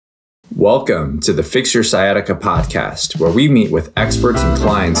Welcome to the Fix Your Sciatica podcast, where we meet with experts and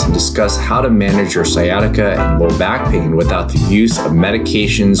clients and discuss how to manage your sciatica and low back pain without the use of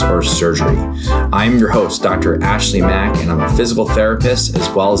medications or surgery. I'm your host, Dr. Ashley Mack, and I'm a physical therapist as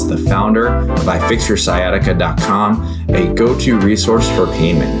well as the founder of ifixyoursciatica.com, a go-to resource for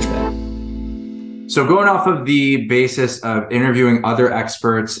pain management. So going off of the basis of interviewing other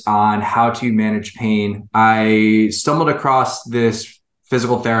experts on how to manage pain, I stumbled across this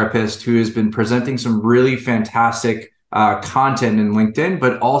physical therapist who has been presenting some really fantastic content in LinkedIn,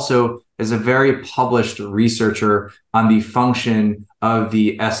 but also is a very published researcher on the function of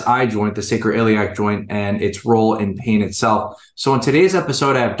the SI joint, the sacroiliac joint, and its role in pain itself. So in today's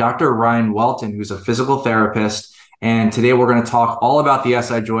episode, I have Dr. Ryan Whelton, who's a physical therapist, and today we're going to talk all about the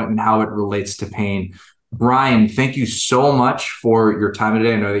SI joint and how it relates to pain. Ryan, thank you so much for your time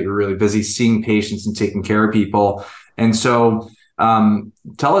today. I know that you're really busy seeing patients and taking care of people. And so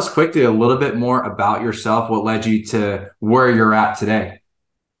tell us quickly a little bit more about yourself, what led you to where you're at today.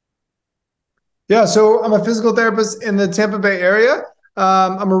 Yeah, so I'm a physical therapist in the Tampa Bay area.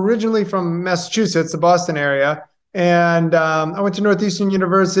 I'm originally from Massachusetts, the Boston area, and I went to Northeastern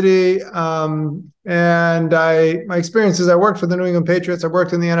University. And my experience is I worked for the New England Patriots. I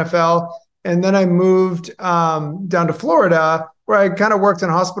worked in the NFL, and then I moved down to Florida, where I kind of worked in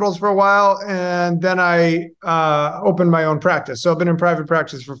hospitals for a while, and then I opened my own practice. So I've been in private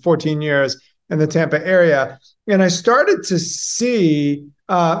practice for 14 years in the Tampa area. And I started to see,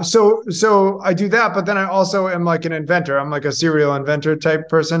 so I do that, but then I also am like an inventor. I'm like a serial inventor type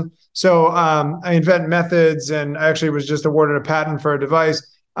person. So I invent methods, and I actually was just awarded a patent for a device.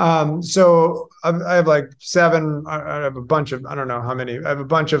 So I have like I have a bunch of, I don't know how many, I have a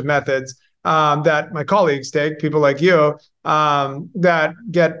bunch of methods that my colleagues take, people like you, that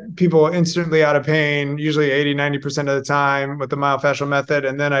get people instantly out of pain, usually 80-90% of the time with the myofascial method.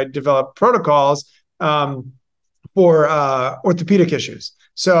 And then I develop protocols for orthopedic issues.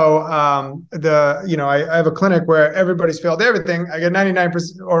 So I have a clinic where everybody's failed everything. I get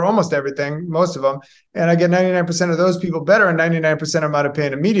 99% or almost everything, most of them. And I get 99% of those people better and 99% of them out of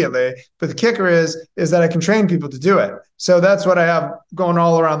pain immediately. But the kicker is that I can train people to do it. So that's what I have going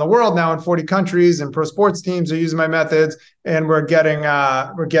all around the world now in 40 countries, and pro sports teams are using my methods, and they're getting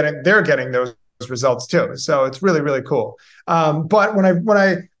those results too. So it's really, really cool. But when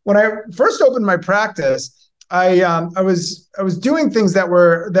I first opened my practice, I was doing things that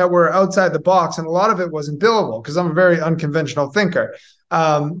were outside the box, and a lot of it wasn't billable because I'm a very unconventional thinker.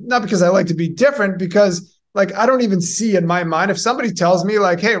 Not because I like to be different, because like I don't even see in my mind, if somebody tells me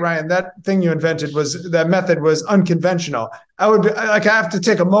like, "Hey Ryan, that thing you invented that method was unconventional," I would be like, I have to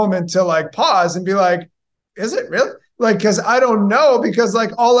take a moment to like pause and be like, "Is it really?" Like, because I don't know, because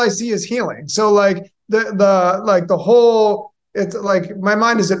like all I see is healing. So like the whole. It's like my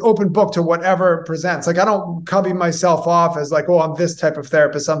mind is an open book to whatever presents. Like I don't cubby myself off as like, oh, I'm this type of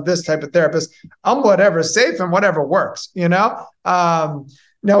therapist. I'm this type of therapist. I'm whatever's safe and whatever works, you know?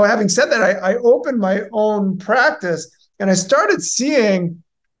 Now, having said that, I opened my own practice, and I started seeing,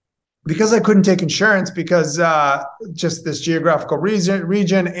 because I couldn't take insurance because just this geographical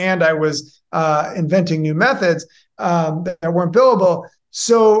region, and I was inventing new methods that weren't billable.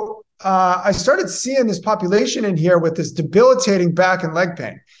 So I started seeing this population in here with this debilitating back and leg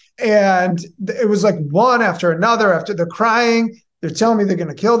pain. And it was like one after another, after they're crying, they're telling me they're going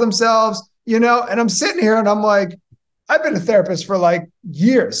to kill themselves, you know? And I'm sitting here and I'm like, I've been a therapist for like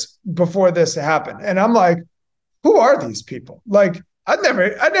years before this happened. And I'm like, who are these people? Like, I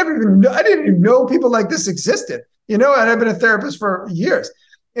didn't even know people like this existed, you know? And I've been a therapist for years.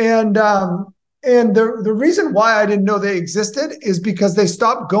 And the reason why I didn't know they existed is because they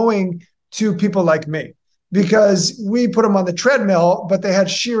stopped going to people like me, because we put them on the treadmill, but they had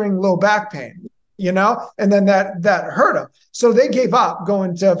shearing low back pain, you know, and then that hurt them. So they gave up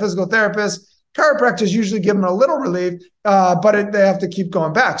going to physical therapists. Chiropractors usually give them a little relief, but they have to keep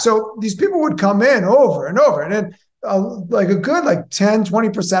going back. So these people would come in over and over, and then like a good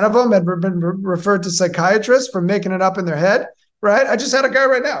 10-20% of them had been referred to psychiatrists for making it up in their head. Right. I just had a guy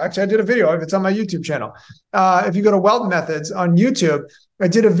right now. Actually, I did a video. It's on my YouTube channel. If you go to Whelton Methods on YouTube, I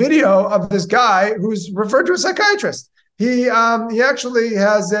did a video of this guy who's referred to a psychiatrist. He actually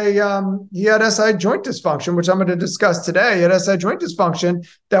has he had SI joint dysfunction, which I'm going to discuss today. He had SI joint dysfunction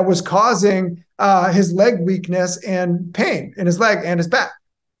that was causing his leg weakness and pain in his leg and his back.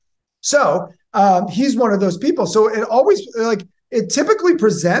 So he's one of those people. So it typically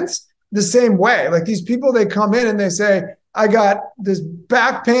presents the same way. Like these people, they come in and they say, I got this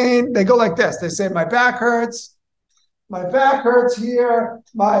back pain. They go like this. They say, my back hurts. My back hurts here.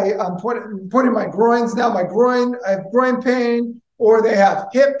 I'm pointing my groins now. I have groin pain. or they have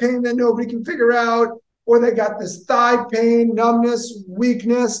hip pain that nobody can figure out, or they got this thigh pain, numbness,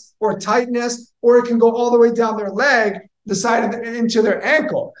 weakness, or tightness, or it can go all the way down their leg, the side of into their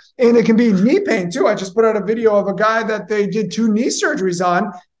ankle. And it can be knee pain too. I just put out a video of a guy that they did 2 knee surgeries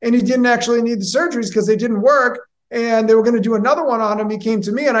on, and he didn't actually need the surgeries because they didn't work. And they were going to do another one on him. He came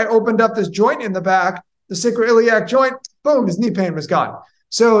to me and I opened up this joint in the back, the sacroiliac joint, boom, his knee pain was gone.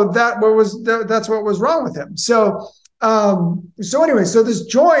 So that's what was wrong with him. So anyway, so this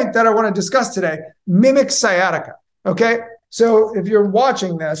joint that I want to discuss today mimics sciatica. Okay. So if you're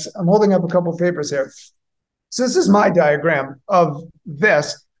watching this, I'm holding up a couple of papers here. So this is my diagram of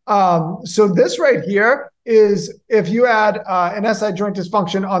this. So this right here is if you add an SI joint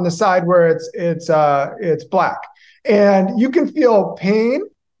dysfunction on the side where it's black, and you can feel pain,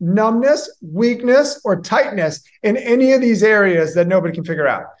 numbness, weakness, or tightness in any of these areas that nobody can figure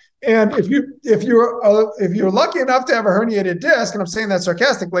out. And if you're lucky enough to have a herniated disc, and I'm saying that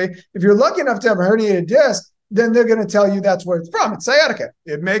sarcastically, if you're lucky enough to have a herniated disc, then they're going to tell you that's where it's from. It's sciatica.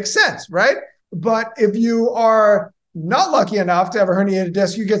 It makes sense, right? But if you are not lucky enough to have a herniated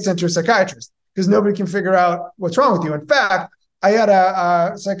disc, you get sent to a psychiatrist because nobody can figure out what's wrong with you. In fact, I had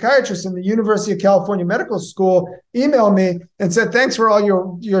a psychiatrist in the University of California Medical School email me and said, "Thanks for all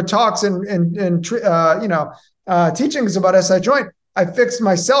your talks and teachings about SI joint. I fixed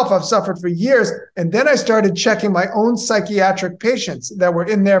myself. I've suffered for years." And then I started checking my own psychiatric patients that were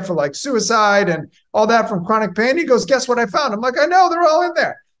in there for like suicide and all that from chronic pain. He goes, "Guess what I found?" I'm like, "I know, they're all in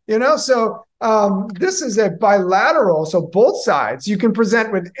there." So this is a bilateral. So both sides, you can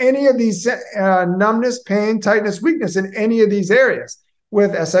present with any of these numbness, pain, tightness, weakness in any of these areas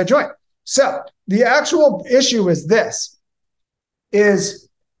with SI joint. So the actual issue is this is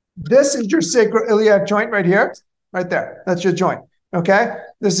your sacroiliac joint right here, right there. That's your joint. Okay.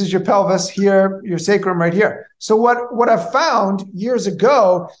 This is your pelvis here, your sacrum right here. So what I found years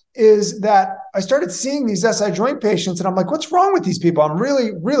ago is that I started seeing these SI joint patients and I'm like, what's wrong with these people? I'm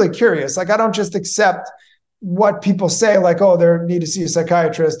really, really curious. Like, I don't just accept what people say, like, oh, they need to see a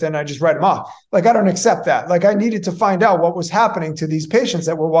psychiatrist and I just write them off. Like, I don't accept that. Like, I needed to find out what was happening to these patients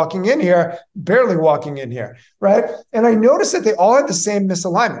that were walking in here, barely walking in here, right? And I noticed that they all had the same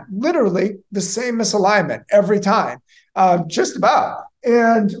misalignment, literally the same misalignment every time, just about.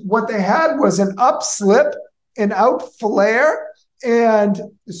 And what they had was an up slip, an out flare. And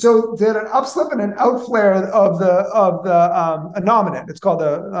so they had an up slip and an out flare of the innominate. It's called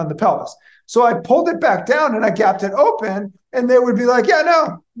on the pelvis. So I pulled it back down and I gapped it open, and they would be like, "Yeah,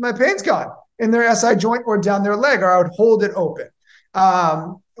 no, my pain's gone," in their SI joint or down their leg, or I would hold it open,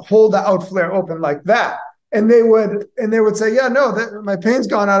 hold the out flare open like that. And they would say, "Yeah, no, my pain's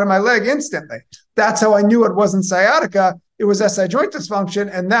gone out of my leg instantly." That's how I knew it wasn't sciatica. It was SI joint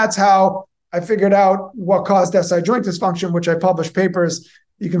dysfunction. And that's how I figured out what caused SI joint dysfunction, which I published papers.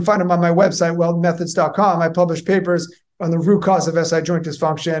 You can find them on my website, wheltonmethods.com. I published papers on the root cause of SI joint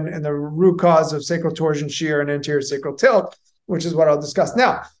dysfunction and the root cause of sacral torsion shear and anterior sacral tilt, which is what I'll discuss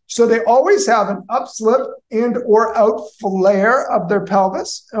now. So they always have an upslip and or out flare of their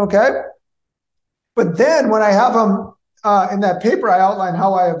pelvis, okay? But then when I have them in that paper, I outline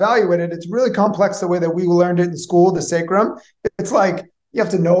how I evaluate it. It's really complex the way that we learned it in school, the sacrum. It's like, you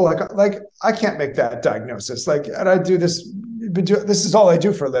have to know, like I can't make that diagnosis. Like, and I do this, this is all I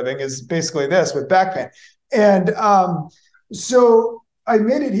do for a living, is basically this with back pain. And so I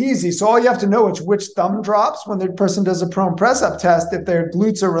made it easy. So all you have to know is which thumb drops when the person does a prone press up test. If their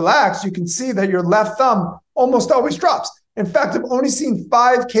glutes are relaxed, you can see that your left thumb almost always drops. In fact, I've only seen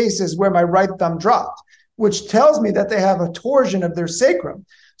 5 cases where my right thumb dropped, which tells me that they have a torsion of their sacrum.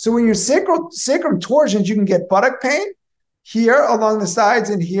 So when your sacrum torsions, you can get buttock pain here along the sides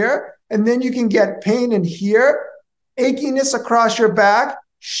and here, and then you can get pain in here, achiness across your back,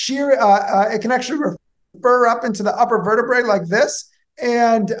 shear. It can actually refer up into the upper vertebrae like this,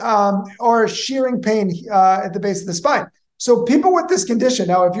 and or shearing pain at the base of the spine. So people with this condition,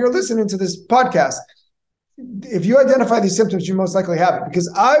 now, if you're listening to this podcast, if you identify these symptoms, you most likely have it,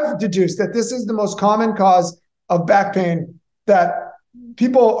 because I've deduced that this is the most common cause of back pain that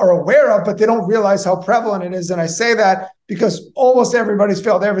people are aware of, but they don't realize how prevalent it is. And I say that because almost everybody's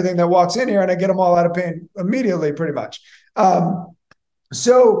failed everything that walks in here, and I get them all out of pain immediately, pretty much.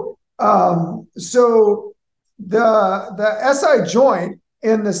 So the SI joint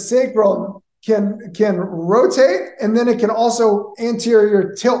in the sacrum can rotate, and then it can also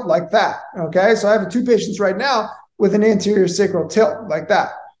anterior tilt like that. Okay, so I have 2 patients right now with an anterior sacral tilt like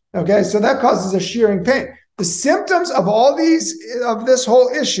that. Okay, so that causes a shearing pain. The symptoms of this whole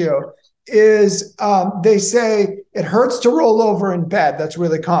issue is they say it hurts to roll over in bed. That's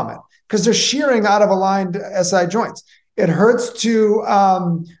really common because they're shearing out of aligned SI joints. It hurts to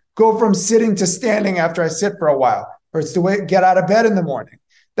go from sitting to standing after I sit for a while. Hurts to get out of bed in the morning.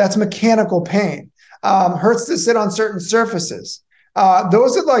 That's mechanical pain. Hurts to sit on certain surfaces.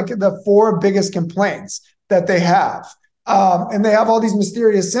 Those are like the 4 biggest complaints that they have. And they have all these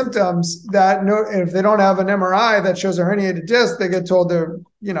mysterious symptoms that if they don't have an MRI that shows a herniated disc, they get told they're,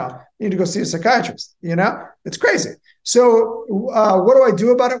 need to go see a psychiatrist. It's crazy. So what do I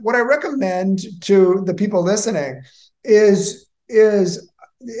do about it? What I recommend to the people listening is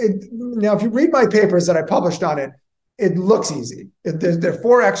now, if you read my papers that I published on it, it looks easy. There are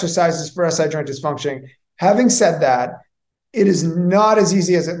 4 exercises for SI joint dysfunction. Having said that, it is not as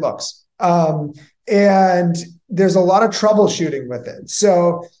easy as it looks. And there's a lot of troubleshooting with it.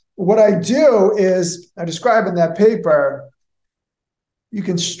 So what I do is, I describe in that paper,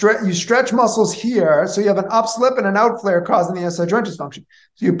 you stretch muscles here. So you have an upslip and an outflare causing the SI joint dysfunction.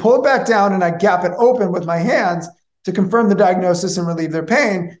 So you pull it back down and I gap it open with my hands to confirm the diagnosis and relieve their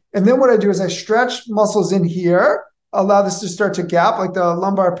pain. And then what I do is I stretch muscles in here, allow this to start to gap, like the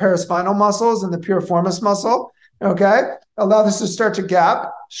lumbar paraspinal muscles and the piriformis muscle. Okay. Allow this to start to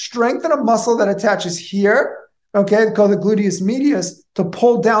gap, strengthen a muscle that attaches here. Okay. Called the gluteus medius to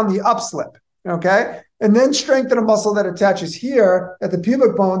pull down the upslip. Okay. And then strengthen a muscle that attaches here at the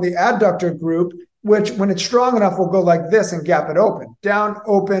pubic bone, the adductor group, which when it's strong enough will go like this and gap it open, down,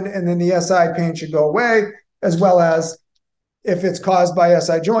 open, and then the SI pain should go away, as well as if it's caused by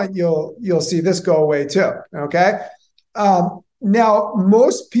SI joint, you'll see this go away too. Okay. Now,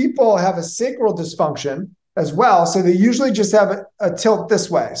 most people have a sacral dysfunction as well. So they usually just have a tilt this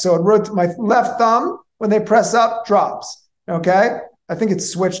way. So my left thumb, when they press up, drops. Okay. I think it's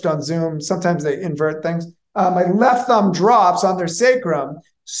switched on Zoom. Sometimes they invert things. My left thumb drops on their sacrum.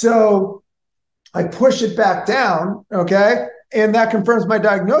 So I push it back down. Okay. And that confirms my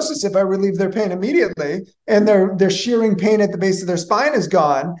diagnosis if I relieve their pain immediately and their shearing pain at the base of their spine is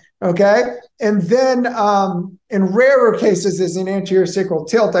gone. Okay. And then in rarer cases is an anterior sacral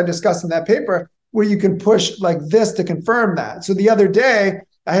tilt I discussed in that paper where you can push like this to confirm that. So the other day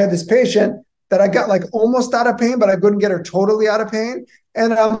I had this patient that I got like almost out of pain, but I couldn't get her totally out of pain.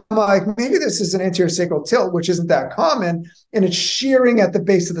 And I'm like, maybe this is an anterior sacral tilt, which isn't that common. And it's shearing at the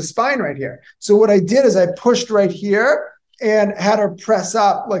base of the spine right here. So what I did is I pushed right here and had her press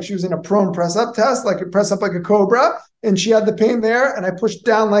up like she was in a prone press up test, like a press up like a cobra. And she had the pain there. And I pushed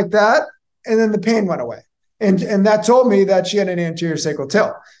down like that. And then the pain went away. And that told me that she had an anterior sacral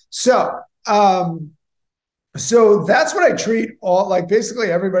tilt. So that's what I treat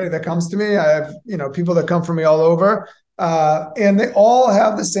basically everybody that comes to me. I have, people that come from me all over, and they all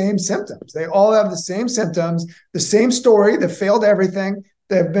have the same symptoms. They all have the same symptoms, the same story. They failed everything.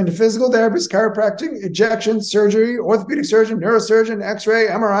 They've been to physical therapists, chiropractic, ejection, surgery, orthopedic surgeon, neurosurgeon, x-ray,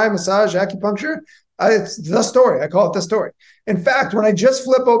 MRI, massage, acupuncture. It's the story. I call it the story. In fact, when I just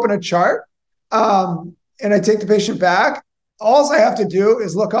flip open a chart and I take the patient back, all I have to do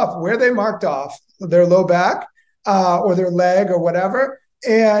is look up where they marked off their low back or their leg or whatever,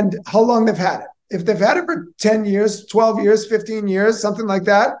 and how long they've had it. If they've had it for 10 years, 12 years, 15 years, something like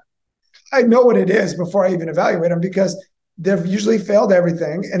that, I know what it is before I even evaluate them because they've usually failed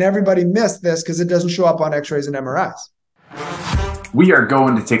everything and everybody missed this because it doesn't show up on x-rays and MRIs. We are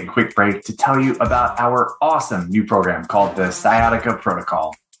going to take a quick break to tell you about our awesome new program called the Sciatica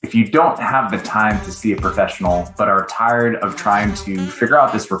Protocol. If you don't have the time to see a professional, but are tired of trying to figure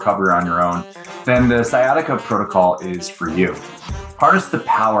out this recovery on your own, then the Sciatica Protocol is for you. Harness the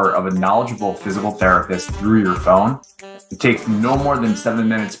power of a knowledgeable physical therapist through your phone. It takes no more than 7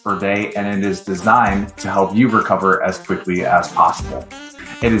 minutes per day, and it is designed to help you recover as quickly as possible.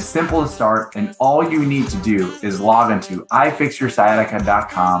 It is simple to start, and all you need to do is log into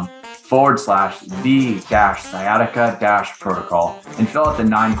ifixyoursciatica.com/the-sciatica-protocol and fill out the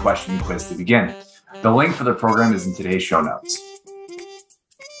 9-question quiz to begin. The link for the program is in today's show notes.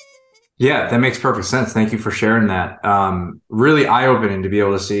 Yeah, that makes perfect sense. Thank you for sharing that. Really eye-opening to be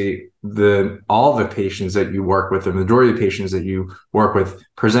able to see all the patients that you work with, the majority of the patients that you work with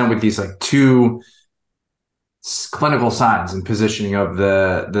present with these like 2 clinical signs and positioning of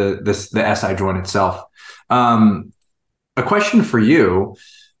the SI joint itself. A question for you.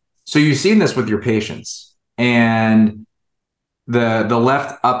 So you've seen this with your patients and the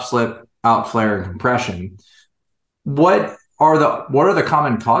left upslip, outflare, and compression. What are the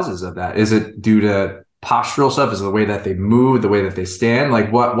common causes of that? Is it due to postural stuff? Is it the way that they move, the way that they stand?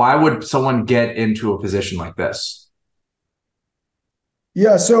 Like why would someone get into a position like this?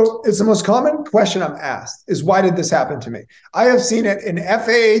 Yeah, so it's the most common question I'm asked is why did this happen to me? I have seen it in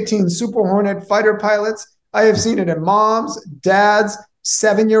FA-18 Super Hornet fighter pilots. I have seen it in moms, dads,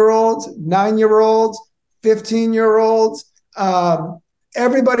 7-year-olds, 9-year-olds, 15-year-olds,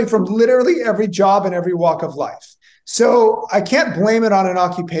 everybody from literally every job and every walk of life. So I can't blame it on an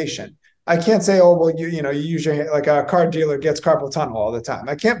occupation. I can't say, oh, well, you use your, like a car dealer gets carpal tunnel all the time.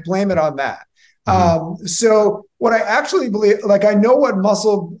 I can't blame it on that. So what I actually believe, like I know what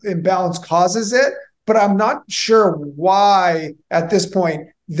muscle imbalance causes it, but I'm not sure why at this point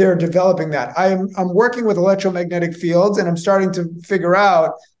they're developing that. I'm working with electromagnetic fields, and I'm starting to figure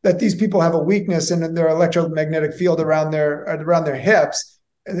out that these people have a weakness in their electromagnetic field around their hips,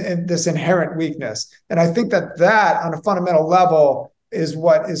 and this inherent weakness. And I think that on a fundamental level is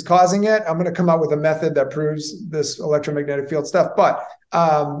what is causing it. I'm going to come out with a method that proves this electromagnetic field stuff, but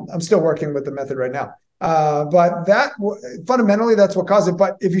I'm still working with the method right now. But that fundamentally, that's what caused it.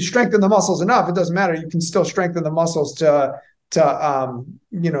 But if you strengthen the muscles enough, it doesn't matter. You can still strengthen the muscles to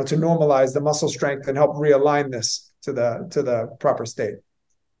normalize the muscle strength and help realign this to the proper state.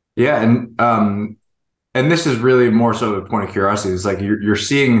 Yeah. And this is really more so a point of curiosity. It's like you're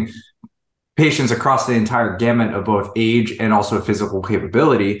seeing patients across the entire gamut of both age and also physical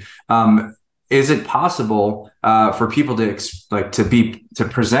capability. Is it possible for people to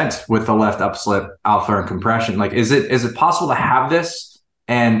present with the left upslip, out flare, and compression? Like, is it possible to have this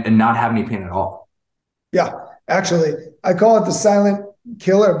and not have any pain at all? Yeah, actually, I call it the silent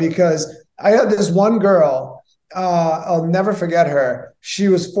killer because I had this one girl. I'll never forget her. She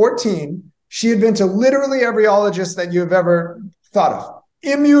was 14. She had been to literally every ologist that you've ever thought of.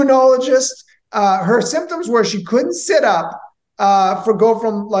 Immunologist. Her symptoms were she couldn't sit up. Go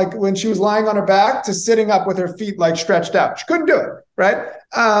from like when she was lying on her back to sitting up with her feet like stretched out. She couldn't do it, right?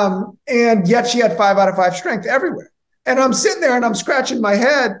 And yet she had 5 out of 5 strength everywhere. And I'm sitting there and I'm scratching my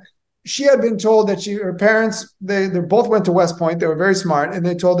head. She had been told that her parents, they both went to West Point. They were very smart. And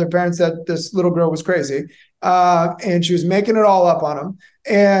they told their parents that this little girl was crazy. And she was making it all up on them.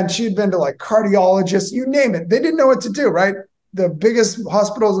 And she'd been to like cardiologists, you name it. They didn't know what to do, right? The biggest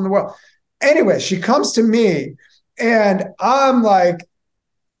hospitals in the world. Anyway, she comes to me. And I'm like,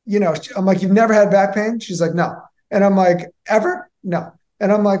 you've never had back pain? She's like, no. And I'm like, ever? No.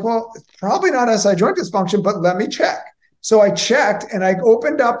 And I'm like, well, it's probably not SI joint dysfunction, but let me check. So I checked and I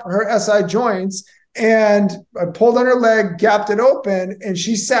opened up her SI joints and I pulled on her leg, gapped it open, and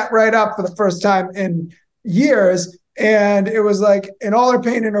she sat right up for the first time in years. And it was like, and all her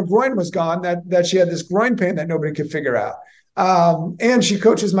pain in her groin was gone, that she had this groin pain that nobody could figure out. And she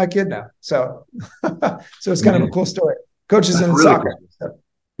coaches my kid now. So it's kind of a cool story. Coaches in really soccer. Cool.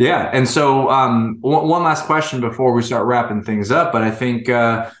 Yeah. And so one last question before we start wrapping things up. But I think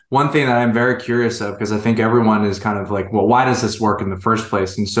one thing that I'm very curious of, because I think everyone is kind of like, well, why does this work in the first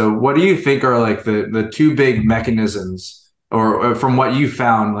place? And so what do you think are like the two big mechanisms, or from what you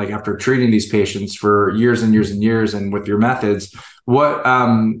found, like after treating these patients for years and years and years and with your methods,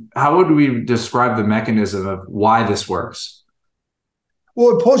 how would we describe the mechanism of why this works?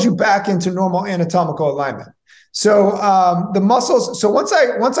 Well, it pulls you back into normal anatomical alignment. So the muscles. So once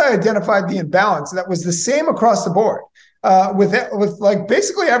I identified the imbalance, that was the same across the board with like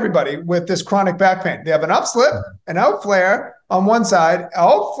basically everybody with this chronic back pain. They have an upslip, an out flare on one side,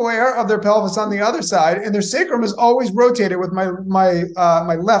 out flare of their pelvis on the other side, and their sacrum is always rotated with my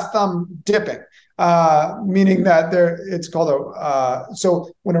left thumb dipping, meaning that it's called so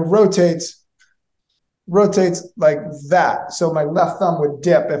when it rotates like that. So my left thumb would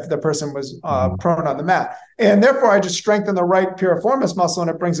dip if the person was prone on the mat. And therefore, I just strengthen the right piriformis muscle and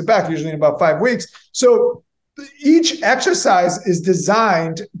it brings it back, usually in about 5 weeks. So each exercise is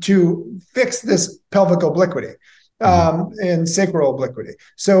designed to fix this pelvic obliquity and sacral obliquity.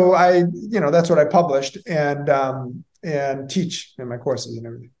 So that's what I published and teach in my courses and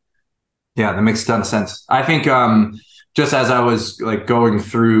everything. Yeah, that makes a ton of sense. I think just as I was like going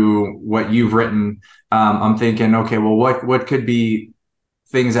through what you've written, I'm thinking, okay, well, what could be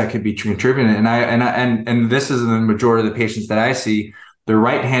things that could be contributing? And this is the majority of the patients that I see. They're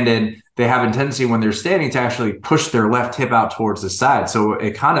right-handed. They have a tendency when they're standing to actually push their left hip out towards the side. So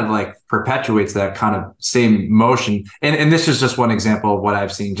it kind of like perpetuates that kind of same motion. And this is just one example of what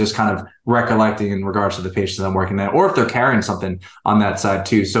I've seen, just kind of recollecting in regards to the patients I'm working at, or if they're carrying something on that side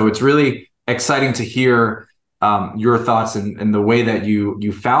too. So it's really exciting to hear your thoughts and the way that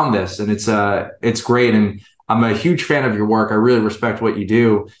you found this. And it's great. And I'm a huge fan of your work. I really respect what you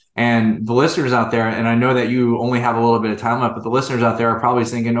do. And the listeners out there, and I know that you only have a little bit of time left, but the listeners out there are probably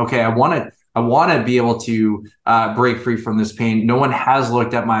thinking, okay, I want to be able to break free from this pain. No one has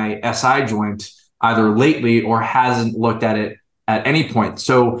looked at my SI joint either lately or hasn't looked at it at any point.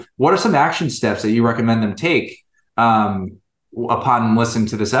 So what are some action steps that you recommend them take upon listening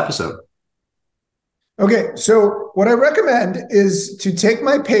to this episode? Okay, so what I recommend is to take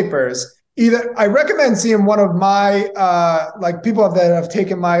my papers either I recommend seeing one of my like people that have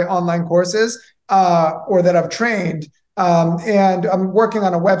taken my online courses or that I've trained. And I'm working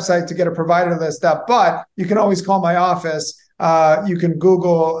on a website to get a provider list up, but you can always call my office. You can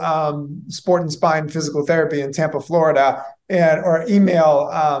Google Sport and Spine Physical Therapy in Tampa, Florida, or email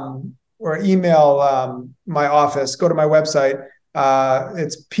my office. Go to my website.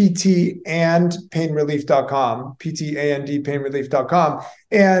 It's ptandpainrelief.com, ptandpainrelief.com.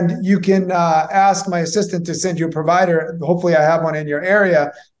 And you can ask my assistant to send you a provider. Hopefully I have one in your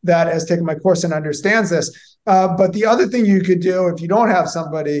area that has taken my course and understands this. But the other thing you could do if you don't have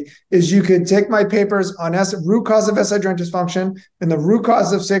somebody is you could take my papers on root cause of SI joint dysfunction and the root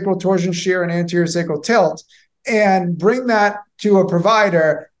cause of sacral torsion shear and anterior sacral tilt and bring that to a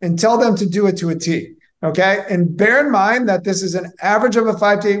provider and tell them to do it to a T. Okay. And bear in mind that this is an average of a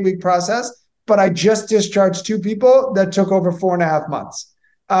 5 to 8 week process, but I just discharged 2 people that took over 4.5 months.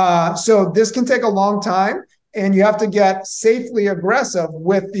 So this can take a long time. And you have to get safely aggressive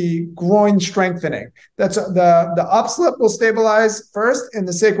with the groin strengthening. That's the upslip will stabilize first, and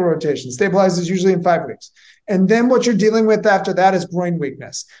the sacral rotation stabilizes usually in 5 weeks. And then what you're dealing with after that is groin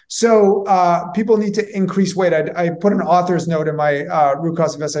weakness. So people need to increase weight. I put an author's note in my root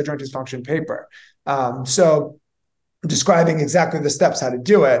cause of SI joint dysfunction paper. So describing exactly the steps how to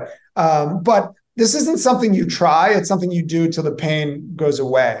do it. But this isn't something you try. It's something you do till the pain goes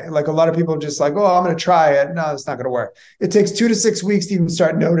away. Like a lot of people are just like, oh, I'm going to try it. No, it's not going to work. It takes 2 to 6 weeks to even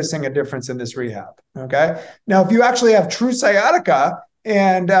start noticing a difference in this rehab. Okay. Now, if you actually have true sciatica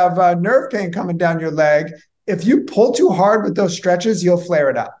and have nerve pain coming down your leg, if you pull too hard with those stretches, you'll flare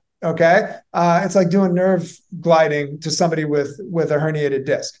it up. Okay. It's like doing nerve gliding to somebody with a herniated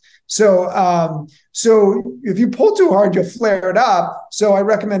disc. So if you pull too hard, you'll flare it up. So I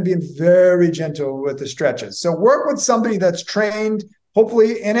recommend being very gentle with the stretches. So work with somebody that's trained,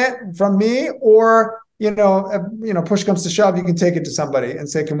 hopefully in it from me, or, push comes to shove, you can take it to somebody and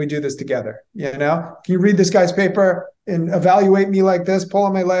say, can we do this together? Can you read this guy's paper and evaluate me like this, pull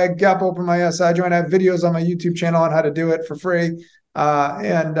on my leg, gap open my SI joint? I have videos on my YouTube channel on how to do it for free.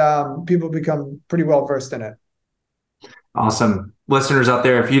 And people become pretty well versed in it. Awesome. Listeners out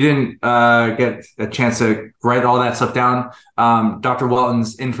there, if you didn't get a chance to write all that stuff down, Dr.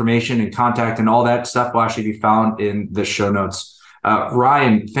 Whelton's information and contact and all that stuff will actually be found in the show notes.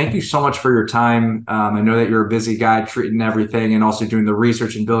 Ryan, thank you so much for your time. I know that you're a busy guy treating everything and also doing the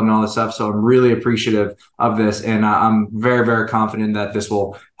research and building all this stuff. So I'm really appreciative of this. And I'm very, very confident that this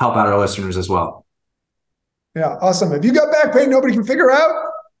will help out our listeners as well. Yeah, awesome. If you got back pain nobody can figure out,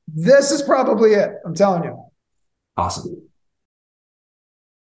 this is probably it. I'm telling you. Awesome.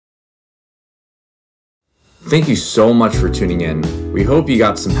 Thank you so much for tuning in. We hope you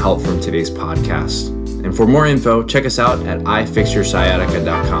got some help from today's podcast. And for more info, check us out at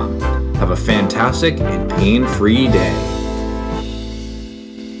ifixyoursciatica.com. Have a fantastic and pain-free day.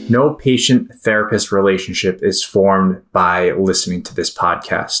 No patient-therapist relationship is formed by listening to this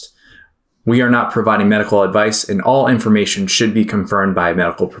podcast. We are not providing medical advice, and all information should be confirmed by a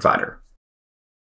medical provider.